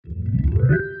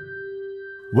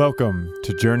Welcome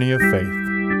to Journey of Faith.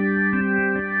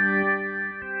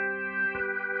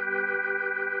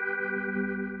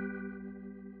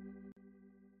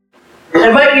 I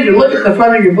invite you to look at the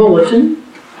front of your bulletin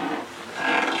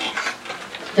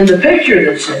and the picture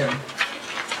that's there.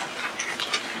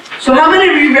 So how many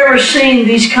of you have ever seen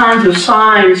these kinds of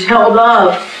signs held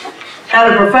up at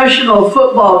a professional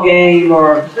football game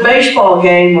or baseball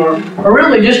game or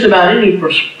really just about any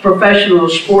professional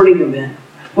sporting event?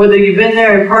 Whether you've been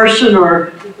there in person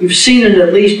or you've seen it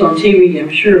at least on TV, I'm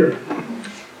sure.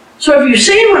 So if you've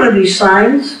seen one of these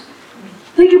signs,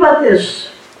 think about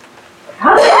this.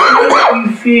 How did it make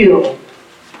you feel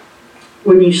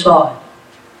when you saw it?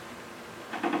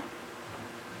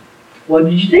 What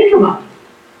did you think about it,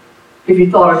 if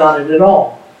you thought about it at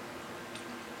all?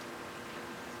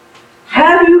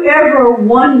 Have you ever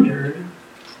wondered,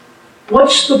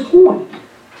 what's the point?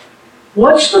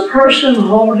 What's the person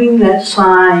holding that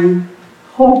sign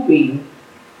hoping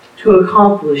to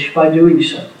accomplish by doing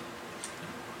so?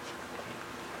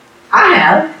 I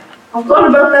have. I've thought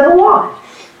about that a lot.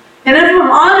 And if I'm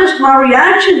honest, my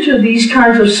reaction to these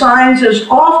kinds of signs is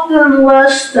often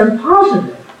less than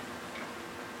positive.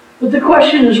 But the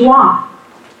question is why?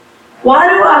 Why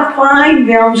do I find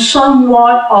them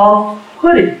somewhat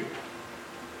off-putting?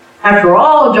 After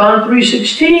all, John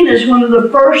 3:16 is one of the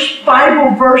first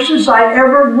Bible verses I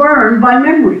ever learned by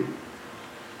memory.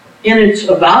 And it's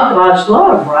about God's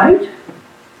love, right?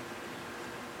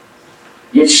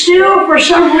 Yet still, for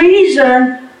some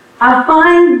reason, I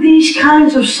find these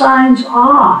kinds of signs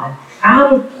odd,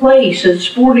 out of place at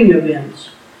sporting events,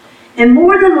 and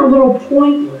more than a little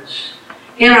pointless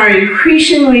in our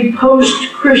increasingly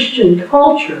post-Christian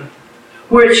culture,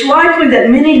 where it's likely that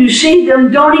many who see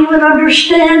them don't even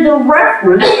understand the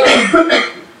reference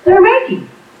they're making.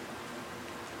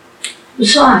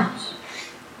 Besides,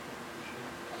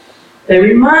 they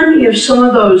remind me of some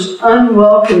of those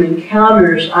unwelcome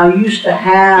encounters I used to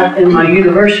have in my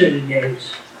university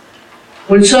days,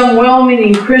 when some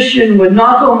well-meaning Christian would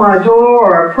knock on my door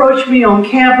or approach me on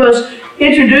campus,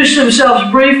 introduce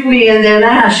themselves briefly, and then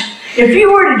ask, "If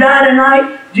you were to die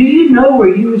tonight, do you know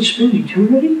where you would spend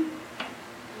eternity?"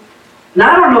 And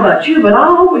I don't know about you, but I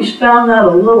always found that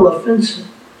a little offensive,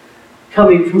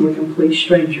 coming from a complete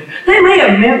stranger. They may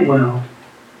have meant well,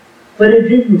 but it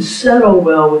didn't settle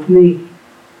well with me.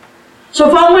 So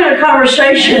following a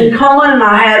conversation Colin and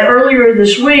I had earlier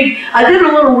this week, I did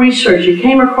a little research and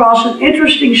came across an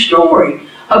interesting story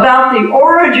about the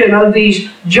origin of these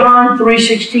John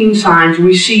 3:16 signs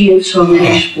we see at so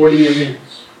many sporting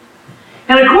events.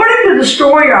 And according to the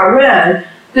story I read,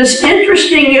 this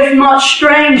interesting, if not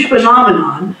strange,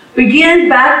 phenomenon began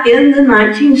back in the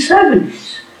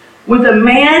 1970s with a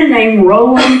man named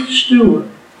Roland Stewart,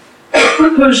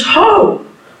 whose hope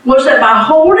was that by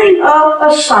holding up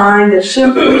a sign that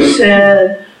simply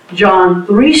said John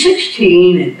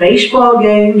 3:16 at baseball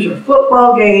games or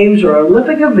football games or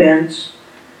Olympic events,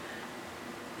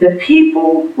 that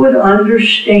people would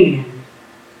understand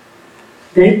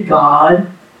that God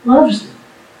loves them.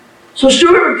 So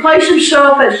Stewart would place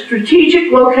himself at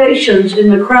strategic locations in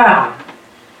the crowd,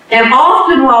 and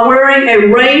often while wearing a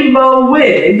rainbow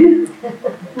wig,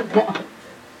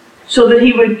 so that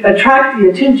he would attract the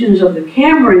attentions of the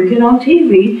camera and get on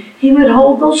TV, he would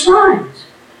hold those signs.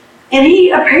 And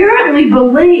he apparently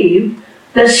believed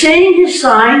that seeing his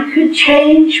sign could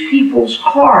change people's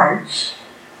hearts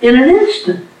in an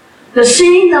instant. That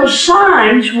seeing those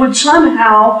signs would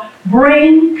somehow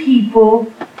bring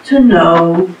people to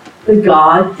know the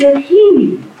God that he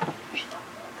knew.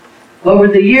 Over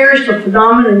the years, the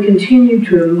phenomenon continued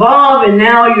to evolve, and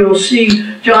now you'll see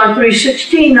John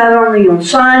 3:16 not only on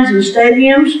signs in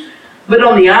stadiums, but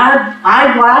on the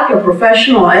eye black of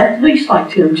professional athletes like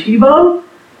Tim Tebow,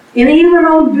 and even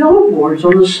on billboards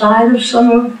on the side of some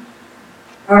of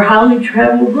our highly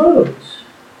traveled roads.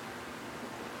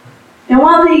 And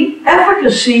while the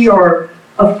efficacy or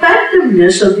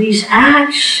effectiveness of these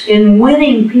acts in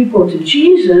winning people to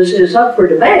Jesus is up for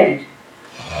debate,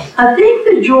 I think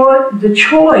the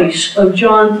choice of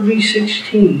John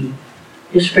 3:16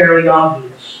 is fairly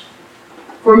obvious.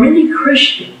 For many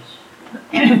Christians,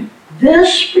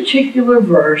 this particular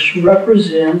verse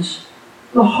represents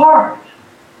the heart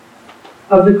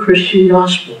of the Christian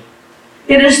gospel.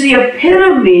 It is the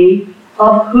epitome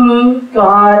of who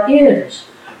God is.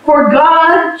 For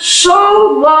God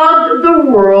so loved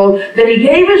the world that he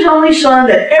gave his only Son,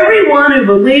 that everyone who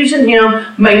believes in him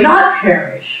may not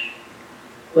perish,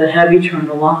 but have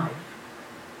eternal life.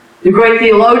 The great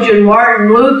theologian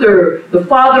Martin Luther, the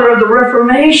father of the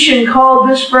Reformation, called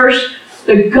this verse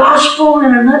the gospel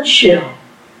in a nutshell.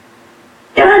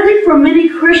 And I think for for many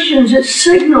Christians, it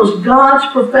signals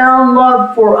God's profound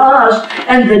love for us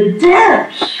and the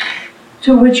depths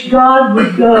to which God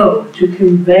would go to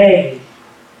convey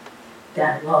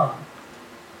that love.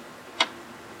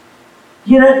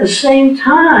 Yet at the same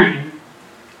time,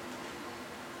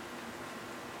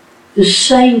 the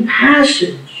same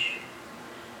passage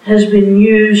has been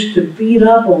used to beat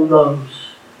up on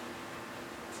those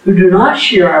who do not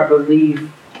share our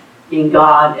belief in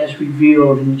God as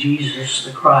revealed in Jesus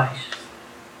the Christ.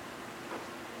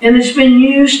 And it's been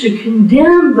used to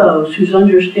condemn those whose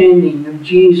understanding of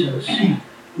Jesus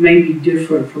may be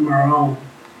different from our own.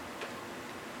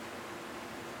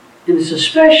 And it's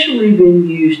especially been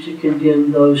used to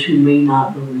condemn those who may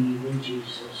not believe in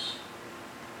Jesus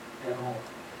at all.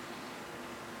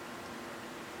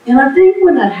 And I think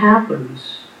when that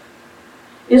happens,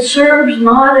 it serves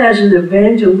not as an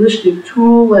evangelistic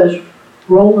tool as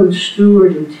Roland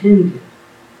Stewart intended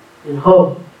and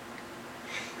hoped,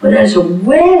 but as a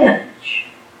wedge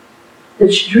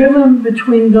that's driven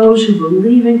between those who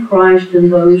believe in Christ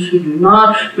and those who do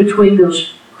not, between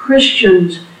those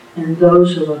Christians and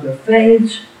those of other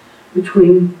faiths,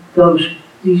 between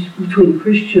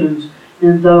Christians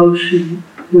and those who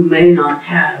may not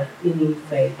have any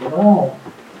faith at all.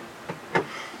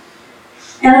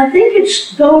 And I think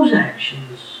it's those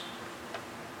actions,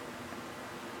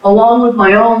 along with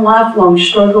my own lifelong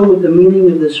struggle with the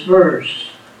meaning of this verse,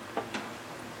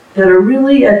 that are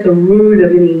really at the root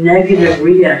of any negative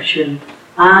reaction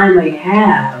I may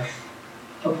have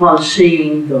upon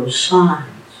seeing those signs,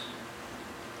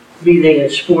 be they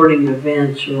at sporting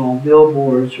events or on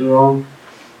billboards or on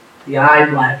the eye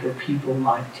black of people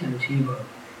like Tim Tebow.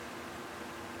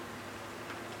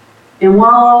 And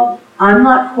while I'm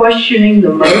not questioning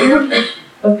the motives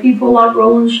of people like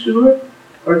Roland Stewart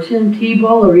or Tim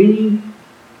Tebow or any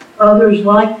others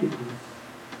like them,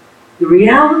 the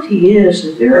reality is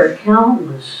that there are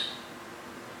countless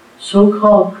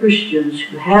so-called Christians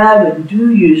who have and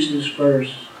do use this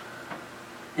verse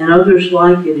and others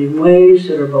like it in ways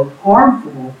that are both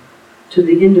harmful to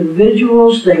the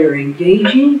individuals they are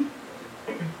engaging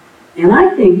and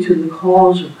I think to the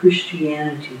cause of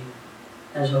Christianity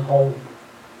as a whole.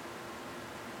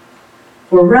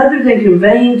 For rather than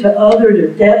conveying to others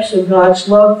the depths of God's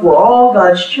love for all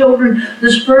God's children,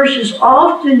 this verse is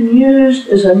often used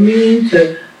as a means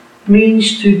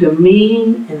to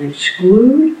demean and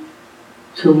exclude,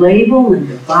 to label and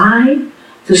divide,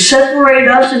 to separate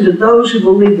us into those who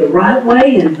believe the right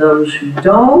way and those who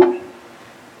don't,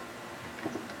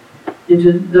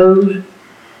 into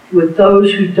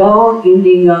those who don't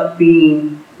ending up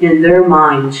being, in their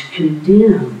minds,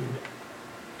 condemned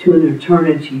to an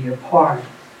eternity apart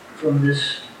from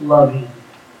this loving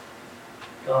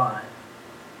God.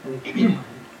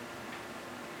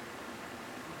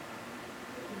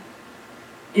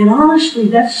 And honestly,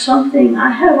 that's something I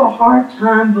have a hard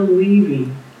time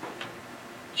believing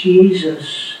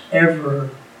Jesus ever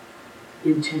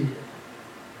intended.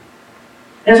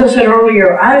 As I said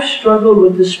earlier, I've struggled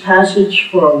with this passage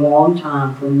for a long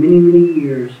time, for many, many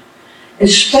years,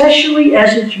 especially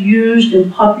as it's used in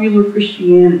popular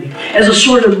Christianity as a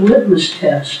sort of litmus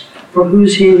test for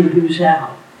who's in and who's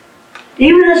out.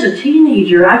 Even as a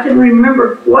teenager, I can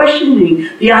remember questioning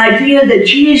the idea that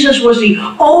Jesus was the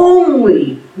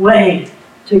only way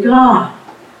to God.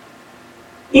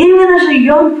 Even as a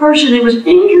young person, it was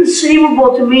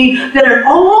inconceivable to me that an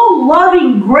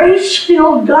all-loving,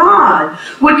 grace-filled God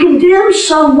would condemn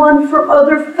someone from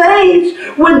other faiths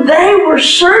when they were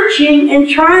searching and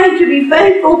trying to be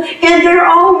faithful in their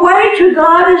own way to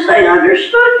God as they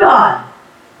understood God.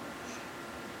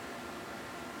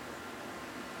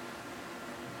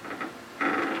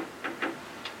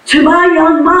 To my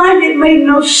young mind, it made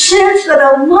no sense that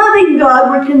a loving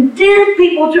God would condemn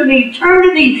people to an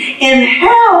eternity in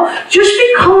hell just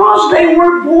because they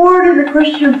weren't born in a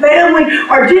Christian family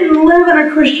or didn't live in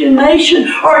a Christian nation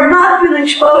or not been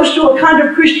exposed to a kind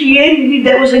of Christianity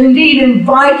that was indeed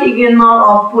inviting and not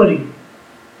off-putting.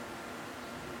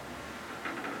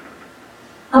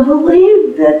 I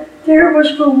believe that there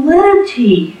was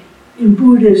validity in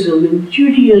Buddhism and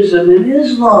Judaism and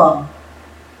Islam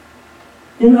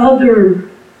and other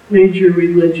major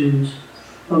religions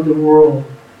of the world.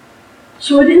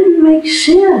 So it didn't make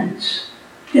sense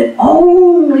that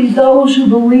only those who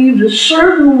believed a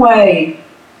certain way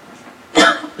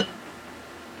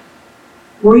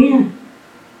were in.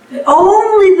 That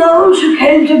only those who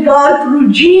came to God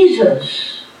through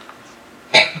Jesus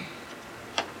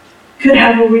could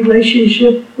have a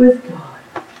relationship with God.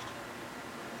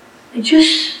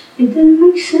 It didn't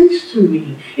make sense to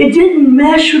me. It didn't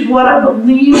mesh with what I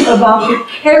believe about the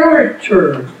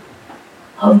character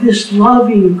of this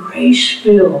loving,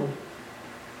 grace-filled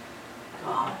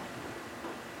God.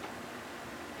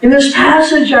 In this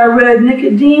passage I read,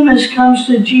 Nicodemus comes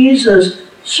to Jesus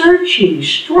searching,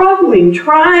 struggling,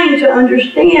 trying to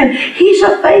understand. He's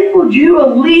a faithful Jew, a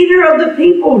leader of the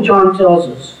people, John tells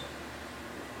us.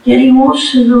 Yet he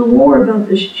wants to know more about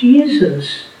this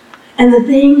Jesus and the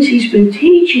things he's been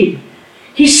teaching.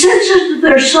 He senses that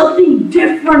there's something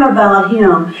different about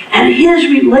him and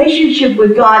his relationship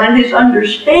with God and his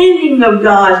understanding of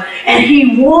God, and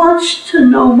he wants to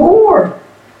know more.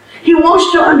 He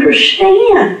wants to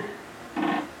understand.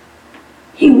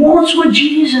 He wants what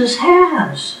Jesus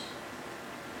has.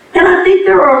 And I think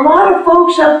there are a lot of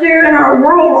folks out there in our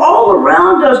world, all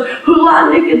around us, who,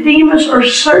 like Nicodemus, are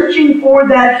searching for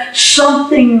that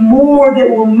something more that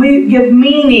will give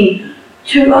meaning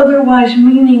to otherwise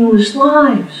meaningless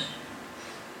lives.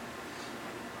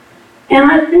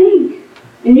 And I think,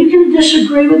 and you can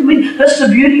disagree with me, that's the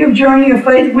beauty of Journey of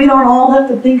Faith. We don't all have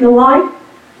to think alike.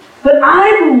 But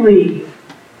I believe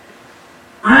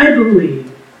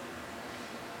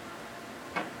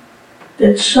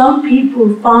that some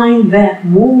people find that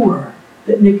more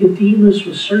that Nicodemus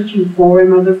was searching for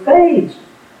in other faiths,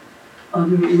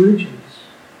 other religions.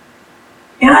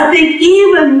 And I think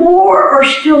even more are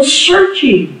still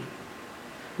searching.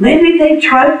 Maybe they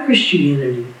tried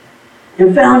Christianity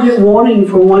and found it wanting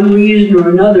for one reason or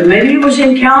another. Maybe it was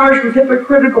encounters with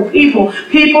hypocritical people,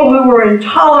 people who were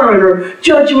intolerant or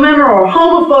judgmental or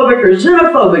homophobic or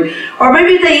xenophobic. Or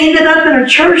maybe they ended up in a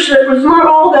church that was not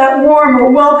all that warm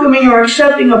or welcoming or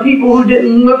accepting of people who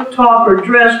didn't look, talk, or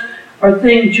dress or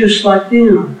think just like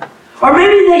them. Or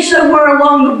maybe they somewhere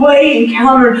along the way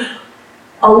encountered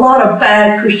a lot of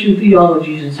bad Christian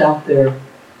theologies that's out there.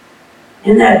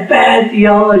 And that bad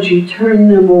theology turned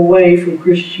them away from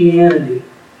Christianity.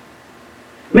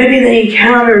 Maybe they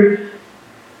encountered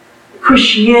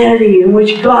Christianity in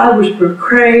which God was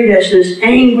portrayed as this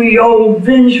angry, old,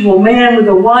 vengeful man with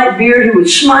a white beard who would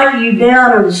smite you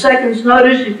down on a second's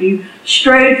notice if you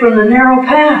strayed from the narrow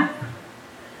path.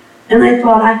 And they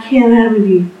thought, I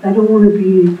don't want to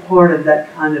be any part of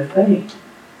that kind of faith.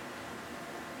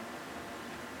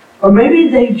 Or maybe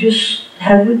they just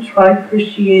haven't tried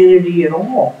Christianity at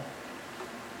all.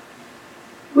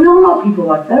 We all know people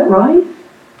like that, right?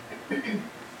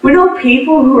 We know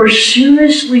people who are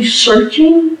seriously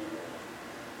searching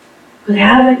but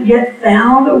haven't yet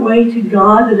found a way to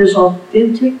God that is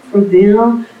authentic for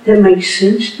them, that makes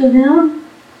sense to them.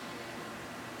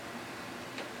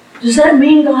 Does that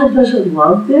mean God doesn't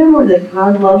love them, or that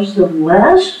God loves them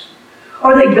less?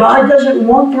 Or that God doesn't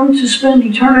want them to spend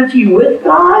eternity with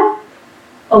God,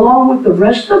 along with the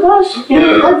rest of us,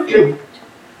 imperfect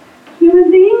human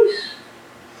beings?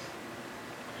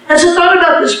 As I thought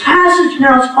about this passage,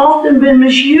 now it's often been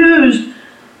misused,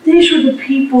 these were the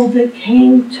people that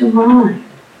came to mind.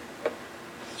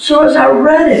 So as I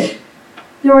read it,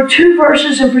 there were two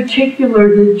verses in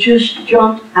particular that just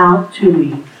jumped out to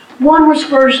me. One was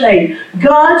verse 8.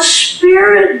 God's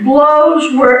Spirit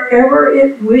blows wherever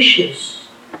it wishes.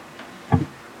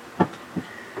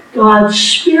 God's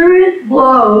Spirit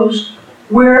blows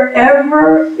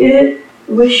wherever it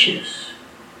wishes.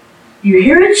 You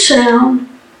hear it sound,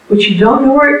 but you don't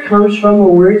know where it comes from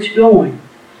or where it's going.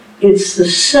 It's the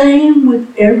same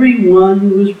with everyone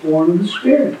who is born of the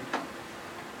Spirit.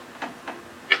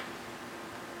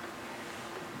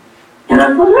 And I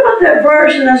thought about that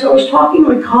verse, and as I was talking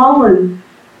with Colin,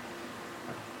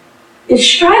 it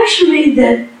strikes me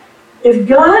that if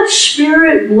God's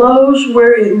Spirit blows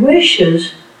where it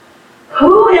wishes,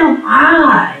 who am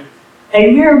I,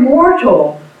 a mere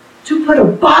mortal, to put a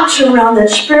box around that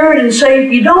Spirit and say,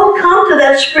 if you don't come to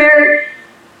that Spirit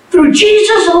through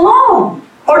Jesus alone,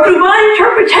 or through my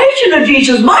interpretation of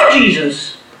Jesus, my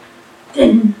Jesus,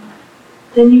 then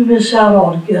you miss out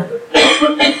altogether.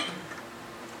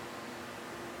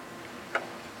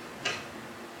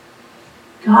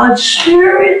 God's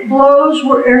Spirit blows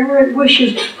wherever it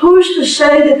wishes. Who's to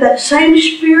say that that same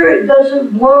Spirit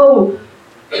doesn't blow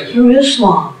through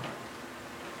Islam,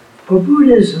 or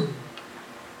Buddhism,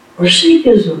 or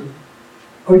Sikhism,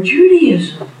 or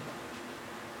Judaism,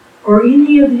 or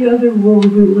any of the other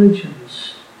world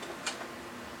religions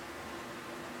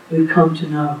we've come to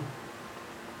know?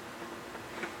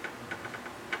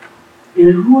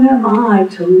 And who am I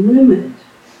to limit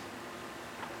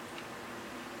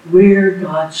where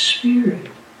God's Spirit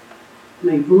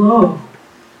may blow,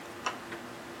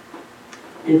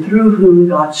 and through whom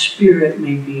God's Spirit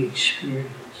may be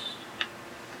experienced?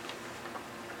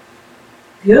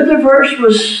 The other verse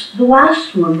was the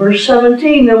last one, verse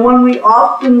 17, the one we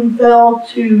often fail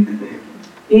to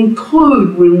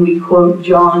include when we quote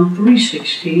John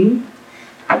 3:16.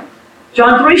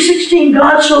 John 3:16,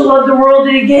 God so loved the world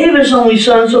that he gave his only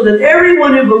Son so that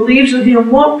everyone who believes in him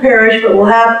won't perish but will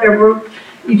have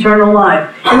eternal life.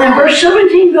 And then verse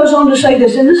 17 goes on to say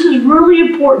this, and this is really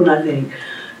important, I think.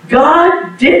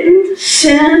 God didn't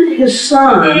send his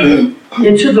Son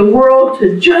into the world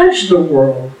to judge the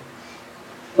world,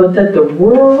 but that the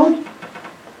world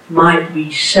might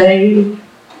be saved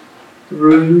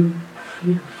through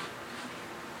him.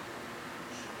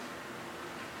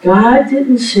 God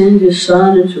didn't send his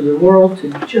Son into the world to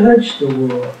judge the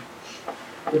world,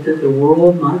 but that the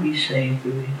world might be saved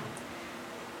through him.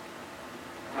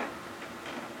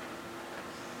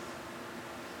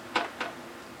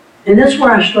 And that's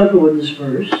where I struggle with this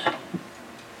verse.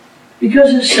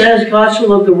 Because it says, God so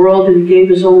loved the world that he gave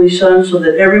his only Son so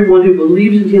that everyone who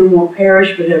believes in him won't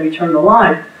perish but have eternal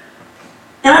life.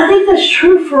 And I think that's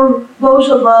true for those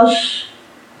of us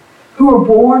who are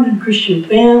born in Christian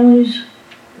families,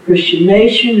 a Christian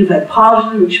nation, who've had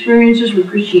positive experiences with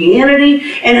Christianity,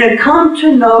 and have come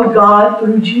to know God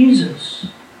through Jesus.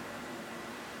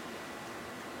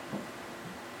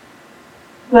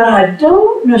 But I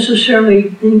don't necessarily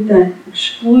think that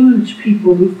excludes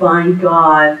people who find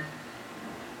God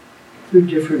through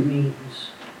different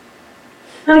means.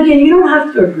 And again, you don't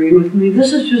have to agree with me.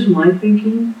 This is just my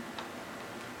thinking.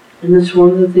 And that's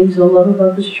one of the things I love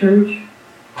about this church.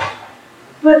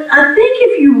 But I think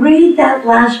if you read that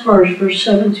last verse, verse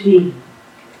 17,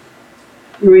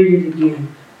 you read it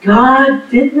again. God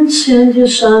didn't send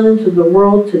his Son into the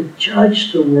world to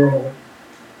judge the world,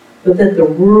 but that the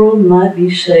world might be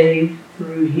saved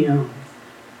through him.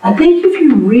 I think if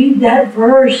you read that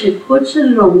verse, it puts it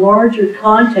in a larger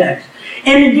context,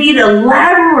 and indeed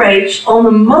elaborates on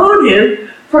the motive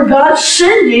for God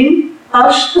sending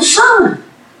us the Son.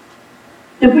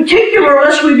 In particular,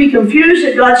 lest we be confused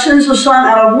that God sends the Son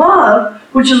out of love,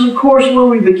 which is of course where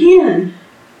we begin,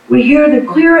 we hear the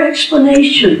clear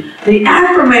explanation, the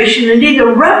affirmation, indeed the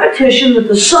repetition that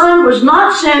the Son was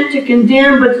not sent to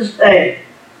condemn but to save.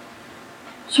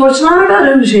 So it's not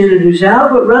about who's in and who's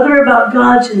out, but rather about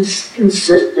God's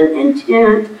consistent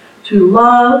intent to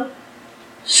love,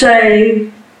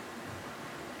 save,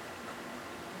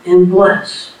 and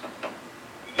bless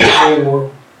the whole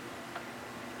world.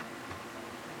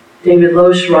 David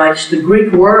Lose writes, the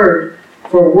Greek word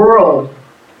for world,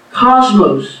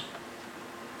 cosmos,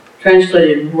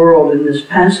 translated world in this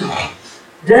passage,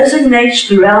 designates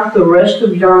throughout the rest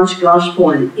of John's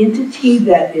Gospel an entity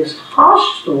that is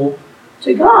hostile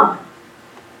to God.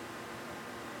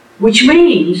 Which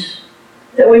means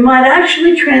that we might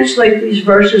actually translate these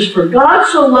verses, for God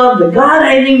so loved the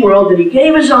God-hating world that he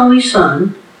gave his only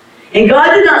Son, and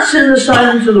God did not send the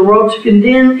Son into the world to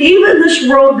condemn even this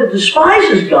world that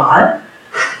despises God,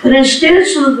 but instead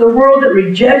so that the world that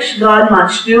rejects God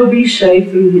might still be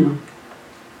saved through him.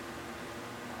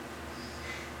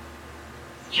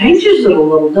 Changes it a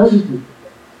little, doesn't it?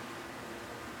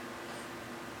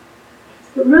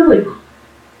 But really,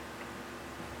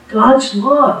 God's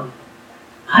love,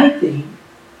 I think,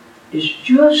 is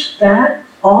just that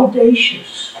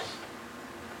audacious,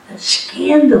 that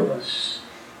scandalous,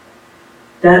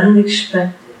 that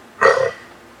unexpected.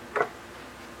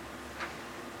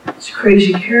 It's a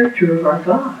crazy character of our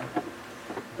God.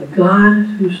 A God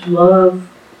whose love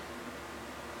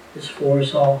is for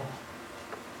us all.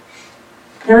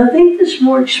 And I think this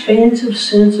more expansive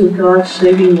sense of God's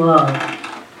saving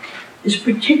love is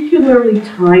particularly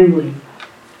timely,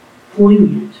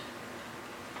 poignant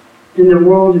in the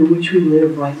world in which we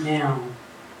live right now.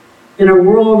 In a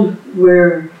world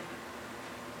where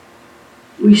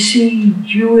we see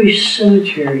Jewish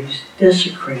cemeteries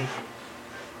desecrated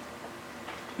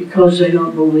because they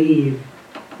don't believe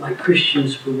like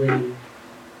Christians believe,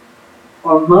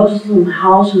 or Muslim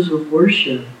houses of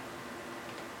worship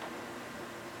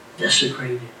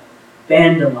desecrated,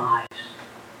 vandalized,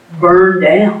 burned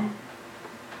down,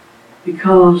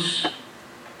 because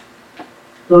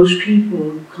those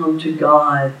people come to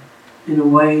God in a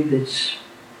way that's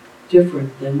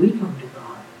different than we come to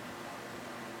God.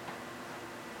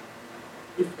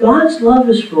 If God's love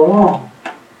is for all,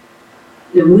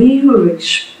 then we who have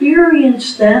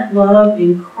experienced that love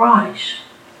in Christ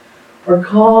are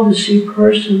called to see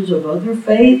persons of other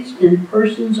faiths and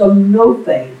persons of no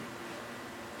faith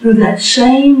through that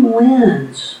same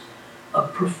lens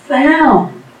of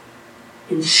profound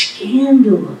and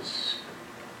scandalous,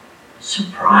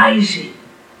 surprising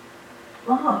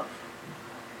love.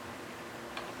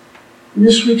 In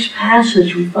this week's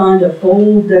passage, we find a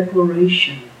bold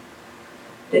declaration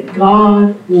that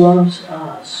God loves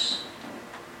us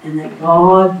and that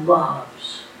God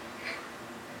loves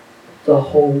the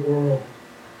whole world.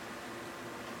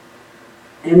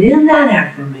 And in that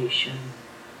affirmation,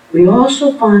 we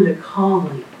also find a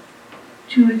calling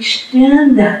to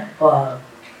extend that love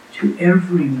to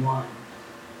everyone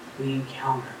we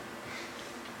encounter.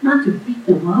 Not to beat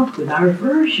them up with our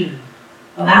version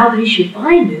of how they should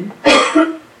find it,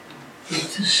 but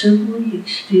to simply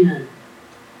extend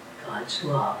God's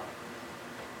love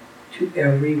to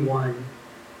everyone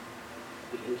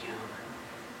we encounter.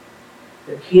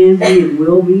 There can be and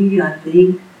will be, I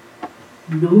think,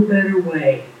 no better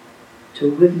way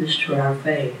to witness to our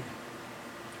faith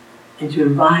and to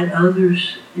invite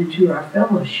others into our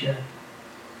fellowship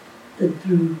than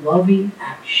through loving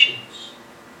actions,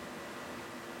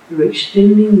 through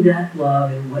extending that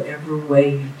love in whatever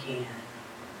way you can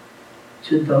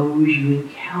to those you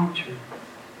encounter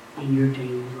in your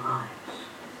daily lives.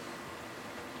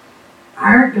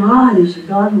 Our God is a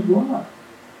God of love.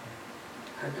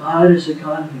 Our God is a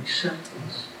God of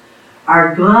acceptance.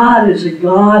 Our God is a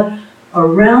God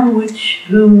around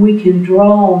whom we can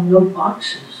draw no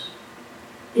boxes.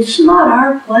 It's not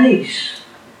our place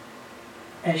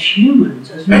as humans,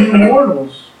 as mere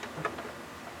mortals,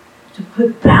 to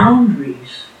put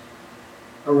boundaries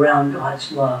around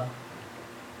God's love.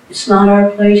 It's not our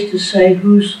place to say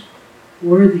who's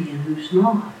worthy and who's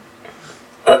not.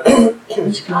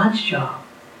 It's God's job.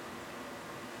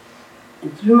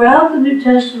 And throughout the New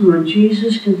Testament,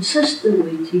 Jesus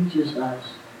consistently teaches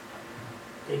us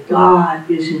that God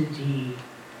is indeed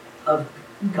a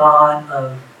God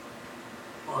of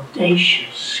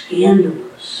audacious,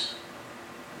 scandalous,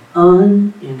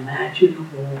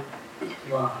 unimaginable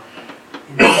love.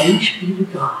 And thanks be to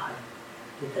God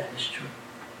that is true.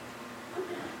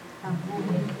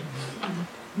 Amen.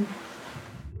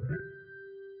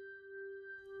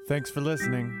 Thanks for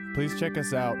listening. Please check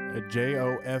us out at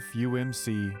jofumc.org.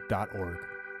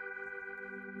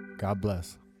 God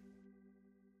bless.